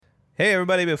Hey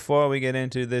everybody, before we get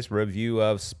into this review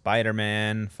of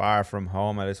Spider-Man Far From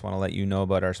Home, I just want to let you know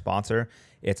about our sponsor.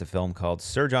 It's a film called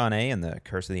Sir John A. and the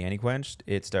Curse of the Anti-Quenched.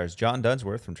 It stars John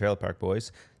Dunsworth from Trailer Park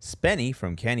Boys, Spenny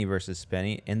from Kenny vs.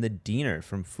 Spenny, and the Diener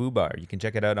from Fubar. You can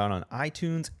check it out on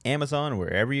iTunes, Amazon,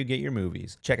 wherever you get your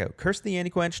movies. Check out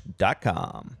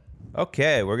curseoftheantiquenched.com.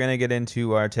 Okay, we're going to get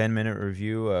into our 10-minute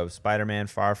review of Spider-Man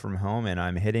Far From Home, and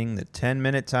I'm hitting the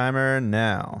 10-minute timer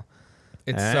now.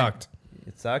 It sucked.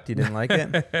 It sucked? You didn't like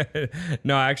it?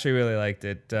 No, I actually really liked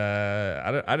it.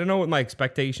 I don't know what my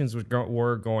expectations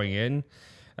were going in.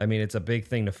 I mean, it's a big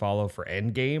thing to follow for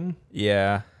Endgame.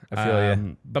 Yeah, I feel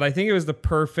you. But I think it was the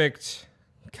perfect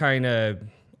kind of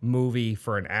movie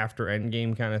for an after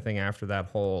Endgame kind of thing. After that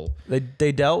whole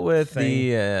they dealt with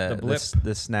thing, the blip.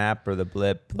 the snap or the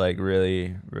blip like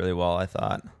really well, I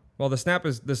thought. Well, the snap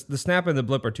and the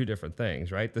blip are two different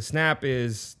things, right? The snap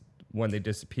is when they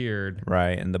disappeared,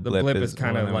 right, and the blip is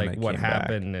kind of like what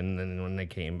happened, back. and then when they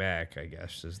came back, I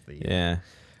guess is the yeah.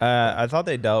 I thought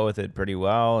they dealt with it pretty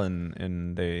well,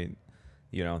 and they,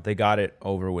 they got it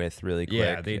over with really quick.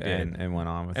 Yeah, they did, and went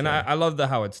on with it. And I love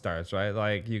how it starts, right?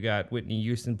 Like you got Whitney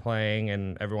Houston playing,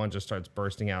 and everyone just starts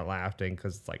bursting out laughing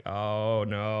because it's like, oh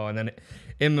no, and then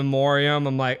in memoriam,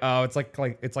 I'm like, oh, it's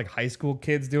like high school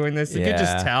kids doing this. You could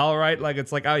just tell, right? Like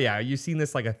it's like, oh yeah, you've seen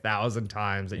this like 1,000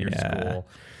 times at your school.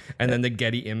 And then the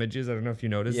Getty images. I don't know if you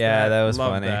noticed that. Yeah, that was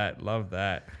funny. Love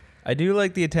that. I do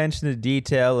like the attention to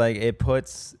detail. Like it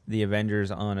puts the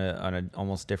Avengers on a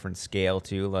almost different scale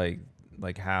too. Like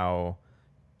how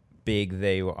big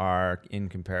they are in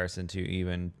comparison to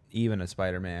even a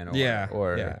Spider-Man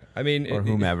or I mean, or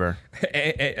whomever.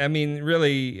 I mean,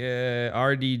 really,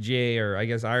 RDJ or I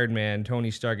guess Iron Man, Tony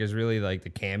Stark is really like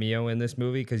the cameo in this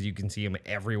movie because you can see him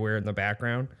everywhere in the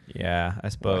background. Yeah, I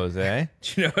suppose, eh?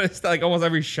 It's like almost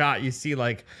every shot you see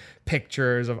like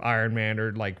pictures of Iron Man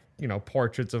or like,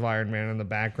 portraits of Iron Man in the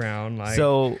background. Like,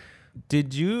 so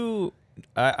did you,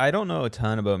 I don't know a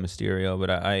ton about Mysterio,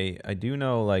 but I do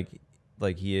know like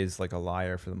he is like a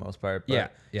liar for the most part.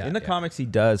 But in the comics, he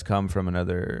does come from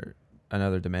another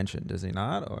dimension, does he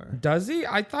not? Or does he?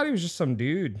 I thought he was just some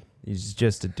dude. He's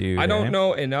just a dude. I don't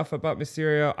know enough about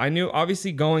Mysterio. I knew,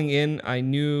 obviously, going in, I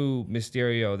knew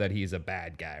Mysterio that he's a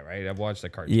bad guy, right? I've watched the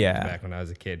cartoons back when I was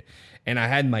a kid, and I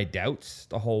had my doubts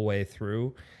the whole way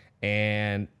through,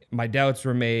 and my doubts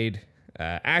were made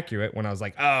accurate when I was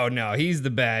like, oh no, he's the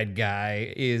bad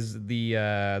guy. Is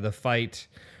the fight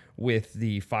with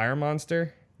the fire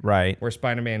monster, right, where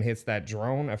Spider-Man hits that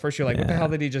drone. At first you're like, what the hell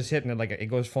did he just hit? And it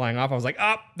goes flying off. I was like,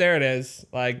 oh, there it is.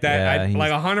 Like that,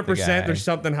 like 100% there's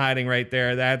something hiding right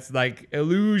there. That's like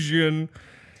illusion.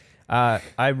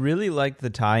 I really liked the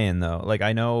tie-in though. Like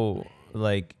I know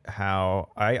like how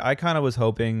I kind of was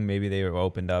hoping maybe they were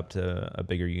opened up to a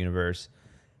bigger universe.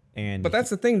 But that's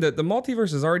the thing, that the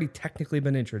multiverse has already technically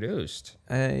been introduced.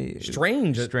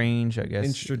 Strange, I guess.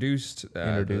 Introduced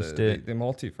it. The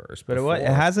multiverse. But it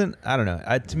hasn't, I don't know.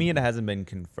 To me, it hasn't been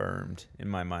confirmed in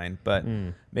my mind. But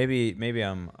maybe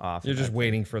I'm off. You're just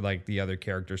waiting for like the other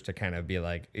characters to kind of be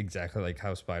like exactly like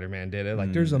how Spider-Man did it.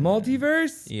 Like there's a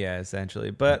multiverse? Yeah,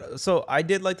 essentially. But so I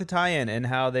did like the tie-in and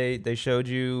how they showed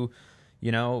you,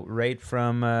 right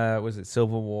from, was it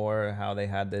Civil War, how they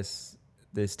had this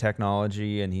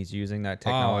technology and he's using that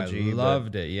technology. Oh, I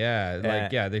loved it.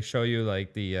 Yeah. They show you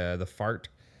like the fart.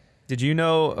 Did you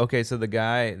know? Okay, so the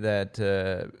guy that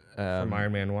from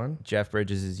Iron Man 1, Jeff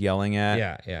Bridges is yelling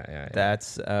at. Yeah.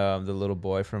 That's the little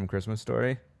boy from Christmas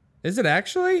Story. Is it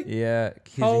actually? Yeah.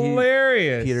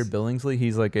 Hilarious. Peter Billingsley.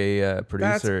 He's like a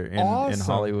producer in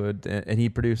Hollywood, and he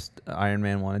produced Iron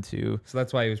Man 1 and 2. So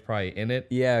that's why he was probably in it.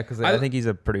 Yeah, because I think he's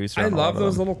a producer. I love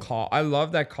those little I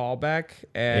love that callback,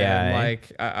 and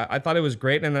I thought it was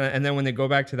great. And then when they go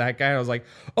back to that guy, I was like,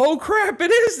 oh crap, it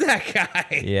is that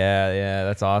guy. Yeah,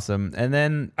 that's awesome. And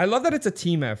then I love that it's a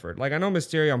team effort. Like I know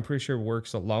Mysterio, I'm pretty sure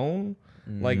works alone,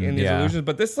 like in these illusions,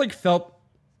 but this like felt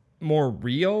more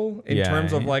real in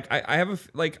terms of like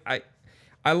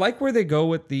I like where they go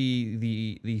with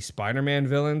the Spider-Man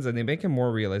villains, and they make him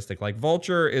more realistic. Like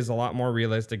Vulture is a lot more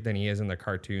realistic than he is in the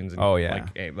cartoons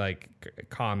and like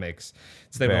comics.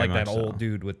 Instead of like that old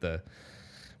dude with the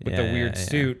weird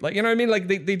suit. Like, you know what I mean? Like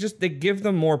they give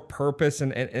them more purpose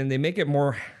and they make it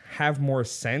have more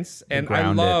sense. And I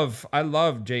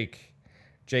love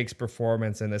Jake's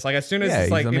performance in this. Like as soon as it's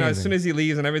like, as soon as he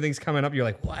leaves and everything's coming up, you're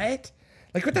like, what?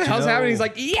 Like, what the hell's happening? He's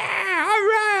like, yeah, all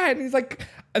right. And he's like,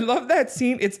 I love that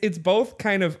scene. It's both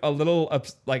kind of a little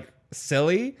like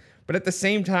silly, but at the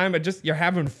same time, you're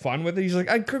having fun with it. He's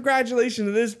like, congratulations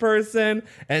to this person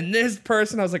and this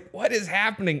person. I was like, what is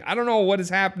happening? I don't know what is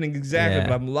happening exactly,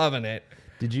 but I'm loving it.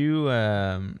 Did you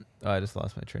I just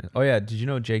lost my train. Oh yeah, did you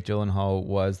know Jake Gyllenhaal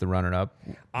was the runner-up?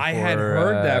 I had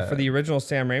heard that for the original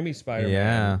Sam Raimi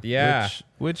Spider-Man. Yeah.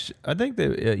 Which I think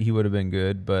that he would have been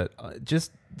good, but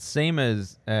just same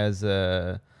as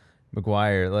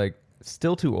Maguire, like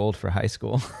still too old for high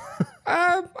school.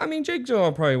 I mean, Jake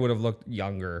Gyllenhaal probably would have looked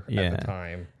younger at the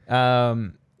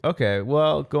time. Okay,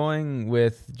 well, going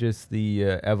with just the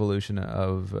evolution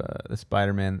of the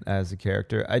Spider-Man as a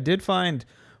character, I did find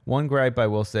one gripe I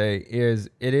will say is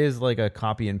it is like a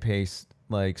copy and paste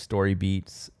like story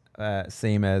beats,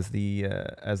 same as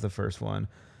the first one.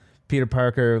 Peter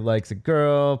Parker likes a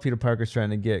girl. Peter Parker's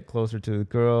trying to get closer to the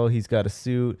girl. He's got a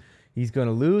suit. He's going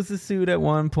to lose the suit at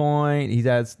one point. He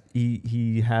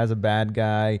has a bad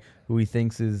guy who he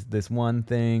thinks is this one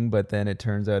thing, but then it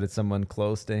turns out it's someone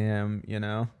close to him, you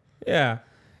know? Yeah.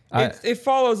 It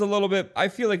follows a little bit. I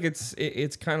feel like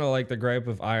it's kind of like the gripe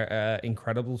of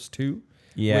Incredibles 2.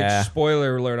 Yeah. Which,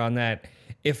 spoiler alert on that,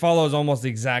 it follows almost the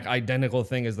exact identical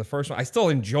thing as the first one. I still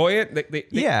enjoy it.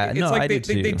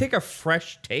 They take a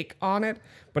fresh take on it,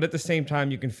 but at the same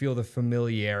time, you can feel the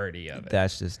familiarity of it.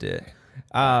 That's just it.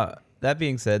 That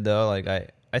being said, though, like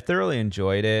I thoroughly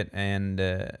enjoyed it,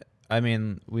 and I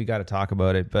mean, we got to talk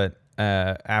about it, but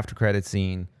after credit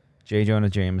scene, J. Jonah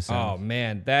Jameson. Oh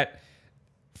man,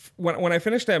 when I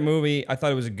finished that movie, I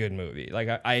thought it was a good movie.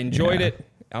 Like I enjoyed it.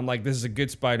 I'm like, this is a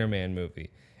good Spider-Man movie.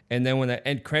 And then when the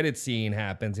end credit scene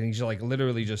happens, and he's like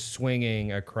literally just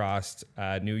swinging across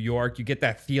New York, you get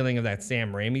that feeling of that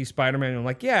Sam Raimi Spider-Man. And I'm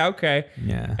like, yeah, okay.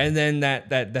 Yeah. And then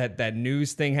that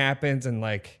news thing happens, and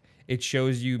like it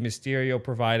shows you Mysterio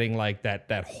providing like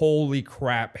that holy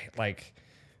crap like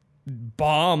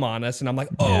bomb on us, and I'm like,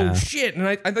 oh shit. And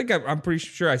I think I'm pretty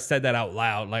sure I said that out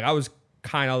loud. Like I was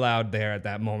kind of loud there at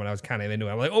that moment. I was kind of into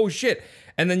it. I'm like, oh shit.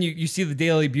 And then you see the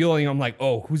Daily Buell, and I'm like,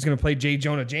 oh, who's gonna play J.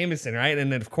 Jonah Jameson, right?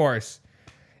 And then of course,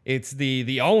 it's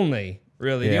the only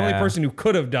person who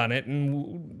could have done it,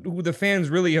 and who the fans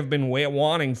really have been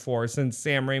wanting for since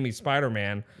Sam Raimi's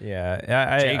Spider-Man.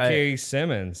 Yeah, J.K.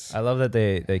 Simmons. I love that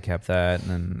they kept that,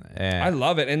 and I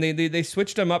love it, and they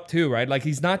switched him up too, right? Like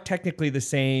he's not technically the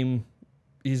same.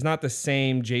 He's not the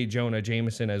same J. Jonah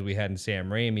Jameson as we had in Sam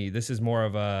Raimi. This is more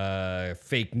of a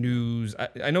fake news.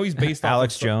 I know he's based off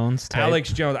Alex Jones type.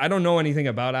 Alex Jones. I don't know anything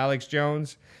about Alex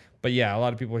Jones, but yeah, a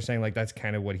lot of people are saying like that's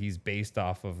kind of what he's based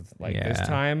off of this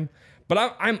time.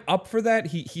 But I'm up for that.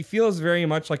 He feels very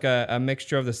much like a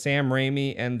mixture of the Sam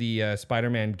Raimi and the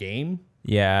Spider-Man game.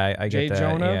 Yeah, I get that.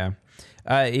 Jonah.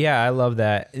 Yeah, I love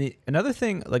that. Another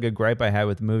thing, like a gripe I had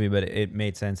with the movie, but it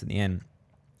made sense in the end.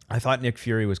 I thought Nick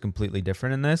Fury was completely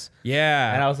different in this.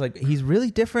 Yeah. And I was like, he's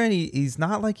really different. He's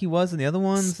not like he was in the other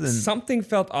ones. And something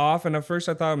felt off. And at first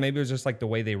I thought maybe it was just like the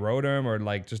way they wrote him, or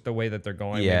like just the way that they're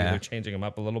going. Yeah. Maybe they're changing him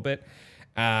up a little bit.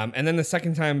 And then the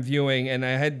second time viewing, and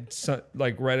I had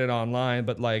like read it online,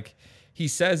 but like he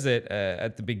says it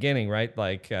at the beginning, right?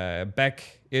 Like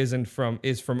Beck is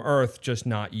from Earth, just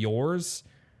not yours.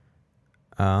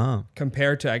 Oh.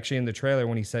 Compared to actually in the trailer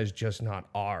when he says just not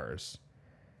ours.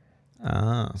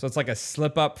 Oh. So it's like a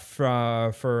slip up for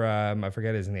I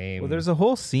forget his name. Well, there's a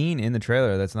whole scene in the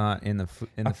trailer that's not in the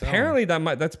Apparently film.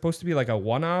 that's supposed to be like a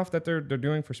one-off that they're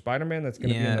doing for Spider-Man. That's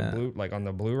going to be in the on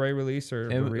the Blu-ray release or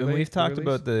and we've talked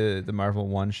about the Marvel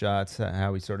one-shots,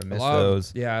 how we sort of miss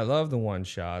those. Yeah, I love the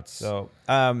one-shots. So,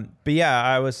 but yeah,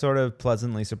 I was sort of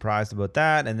pleasantly surprised about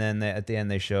that. And then at the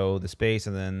end they show the space,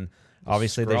 and then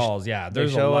obviously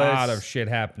there's a lot of shit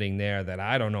happening there that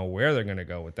I don't know where they're gonna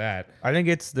go with that. I think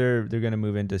it's they're gonna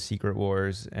move into Secret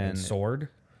Wars and Sword.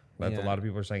 A lot of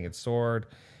people are saying it's Sword.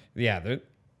 Yeah,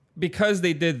 because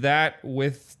they did that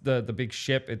with the big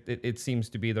ship. It seems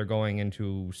to be they're going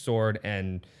into Sword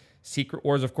and Secret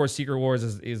Wars. Of course, Secret Wars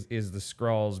is the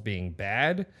Skrulls being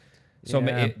bad. So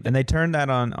and they turned that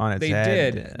on its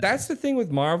head. They did. That's the thing with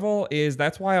Marvel is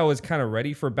that's why I was kind of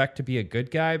ready for Beck to be a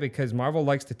good guy, because Marvel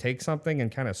likes to take something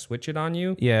and kind of switch it on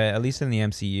you. Yeah, at least in the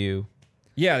MCU.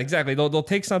 Yeah, exactly. They'll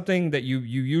take something that you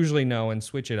usually know and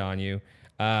switch it on you.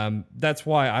 That's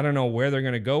why I don't know where they're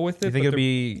going to go with it. Do you think it'll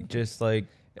be just like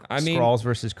Skrulls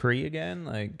versus Kree again?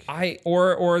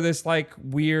 Or this like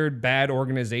weird bad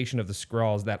organization of the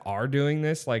Skrulls that are doing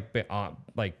this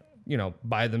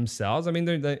by themselves. I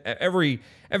mean, every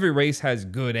race has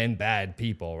good and bad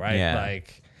people, right? Yeah.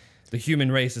 Like the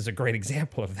human race is a great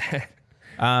example of that.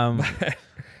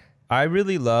 I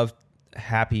really loved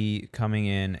Happy coming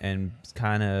in and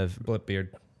kind of Blipbeard.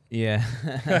 Yeah.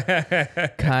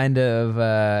 kind of,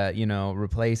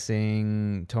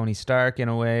 replacing Tony Stark in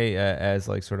a way as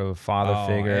like sort of a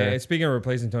father figure. Speaking of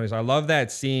replacing Tony Stark, I love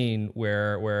that scene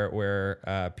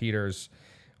where Peter's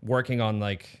working on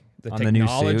like the On the new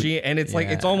technology, suit. and it's like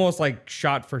it's almost like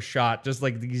shot for shot, just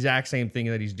like the exact same thing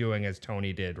that he's doing as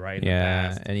Tony did, right? In the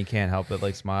past. And he can't help but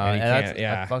like smile. And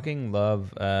I fucking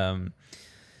love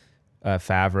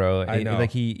Favreau. I know.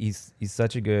 Like he's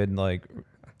such a good like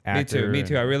actor. Me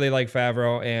too. I really like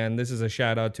Favreau, and this is a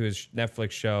shout out to his Netflix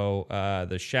show,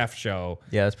 The Chef Show.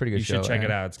 Yeah, that's a pretty good You show. should check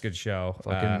it out. It's a good show.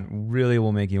 Fucking really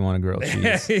will make you want to grill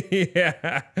cheese.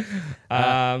 Yeah.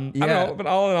 I don't know, but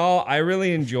all in all, I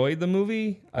really enjoyed the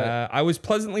movie. I was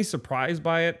pleasantly surprised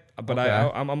by it, but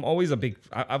I'm always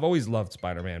I've always loved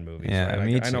Spider-Man movies. Yeah, right?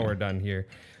 me too. I know we're done here.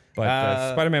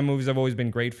 But Spider-Man movies have always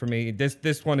been great for me.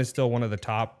 This one is still one of the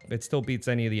top. It still beats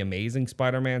any of the Amazing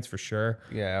Spider-Mans for sure.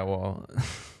 Yeah, well,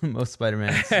 most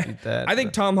Spider-Mans beat that. I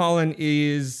think Tom Holland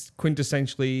is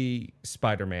quintessentially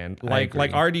Spider-Man. Like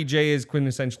RDJ is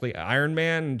quintessentially Iron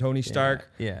Man and Tony Stark.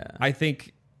 Yeah. I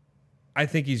think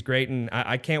he's great, and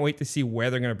I can't wait to see where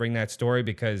they're going to bring that story,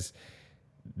 because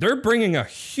they're bringing a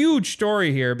huge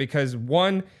story here. Because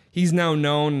one, he's now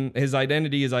known, his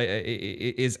identity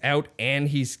is out, and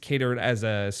he's catered as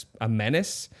a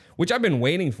menace, which I've been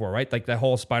waiting for, right? Like the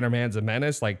whole Spider-Man's a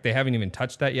menace. Like they haven't even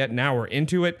touched that yet. Now we're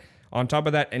into it. On top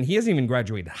of that, and he hasn't even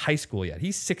graduated high school yet.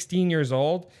 He's 16 years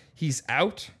old. He's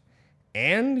out,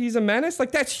 and he's a menace.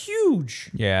 Like that's huge.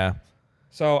 Yeah.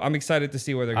 So I'm excited to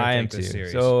see where they're going to take this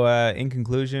series. So in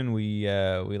conclusion, we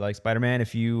like Spider-Man.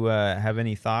 If you have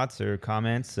any thoughts or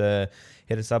comments, hit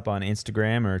us up on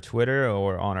Instagram or Twitter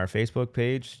or on our Facebook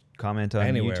page. Comment on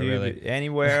YouTube, really.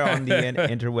 Anywhere on the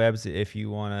interwebs if you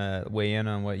want to weigh in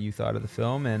on what you thought of the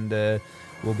film. And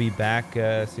we'll be back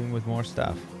soon with more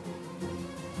stuff.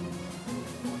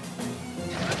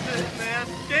 That's it, man.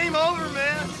 Game over,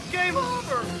 man. Game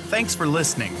over. Thanks for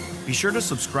listening. Be sure to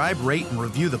subscribe, rate, and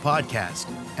review the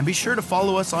podcast. And be sure to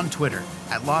follow us on Twitter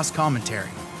at Lost Commentary,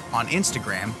 on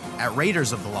Instagram at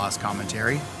Raiders of the Lost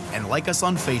Commentary, and like us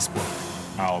on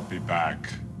Facebook. I'll be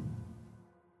back.